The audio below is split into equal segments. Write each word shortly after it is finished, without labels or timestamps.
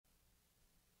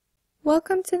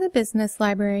Welcome to the Business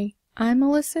Library. I'm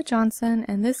Melissa Johnson,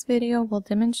 and this video will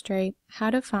demonstrate how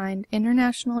to find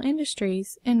international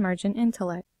industries in Mergent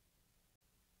Intellect.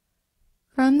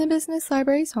 From the Business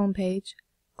Library's homepage,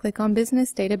 click on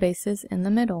Business Databases in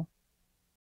the middle.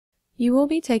 You will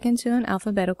be taken to an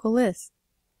alphabetical list.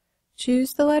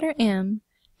 Choose the letter M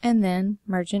and then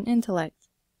Mergent Intellect.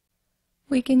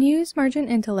 We can use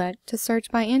Mergent Intellect to search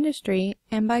by industry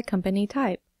and by company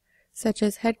type, such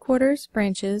as headquarters,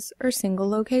 branches, or single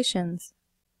locations.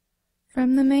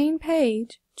 From the main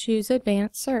page, choose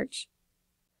Advanced Search.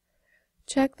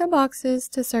 Check the boxes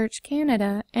to search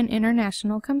Canada and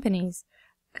international companies,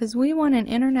 as we want an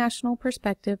international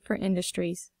perspective for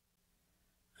industries.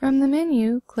 From the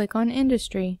menu, click on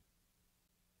Industry.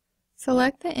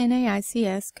 Select the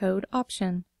NAICS code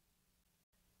option.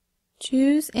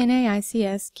 Choose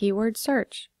NAICS Keyword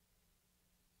Search.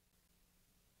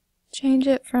 Change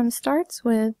it from Starts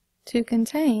With to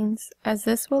Contains, as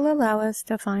this will allow us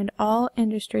to find all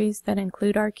industries that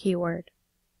include our keyword.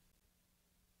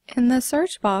 In the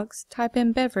search box, type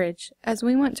in Beverage, as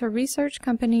we want to research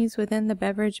companies within the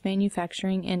beverage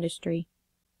manufacturing industry.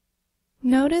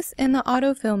 Notice in the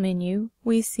autofill menu,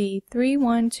 we see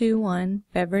 3121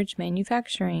 Beverage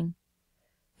Manufacturing.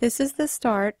 This is the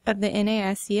start of the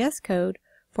NAICS code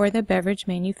for the beverage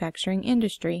manufacturing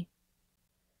industry.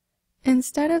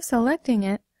 Instead of selecting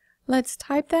it, let's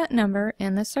type that number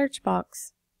in the search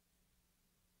box.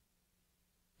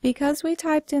 Because we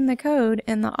typed in the code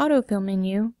in the autofill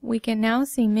menu, we can now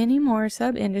see many more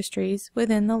sub-industries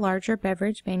within the larger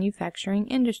beverage manufacturing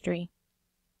industry.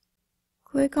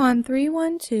 Click on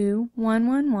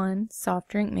 312111 Soft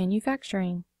Drink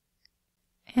Manufacturing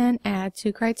and add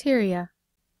to criteria.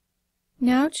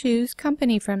 Now choose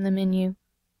Company from the menu.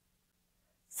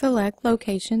 Select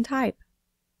Location Type.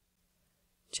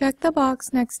 Check the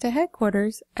box next to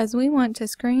Headquarters, as we want to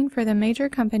screen for the major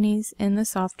companies in the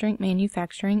soft drink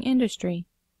manufacturing industry.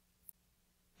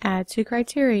 Add to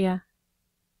criteria.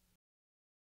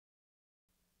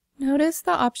 Notice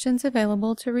the options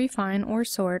available to refine or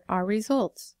sort our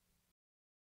results.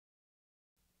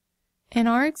 In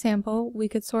our example, we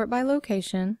could sort by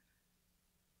location,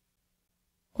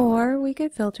 or we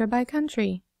could filter by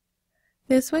country.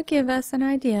 This would give us an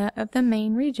idea of the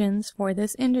main regions for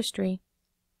this industry.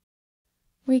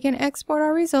 We can export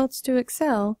our results to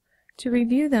Excel to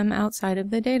review them outside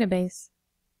of the database.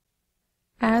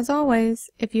 As always,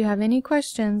 if you have any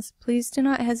questions, please do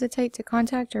not hesitate to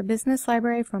contact our Business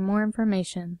Library for more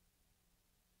information.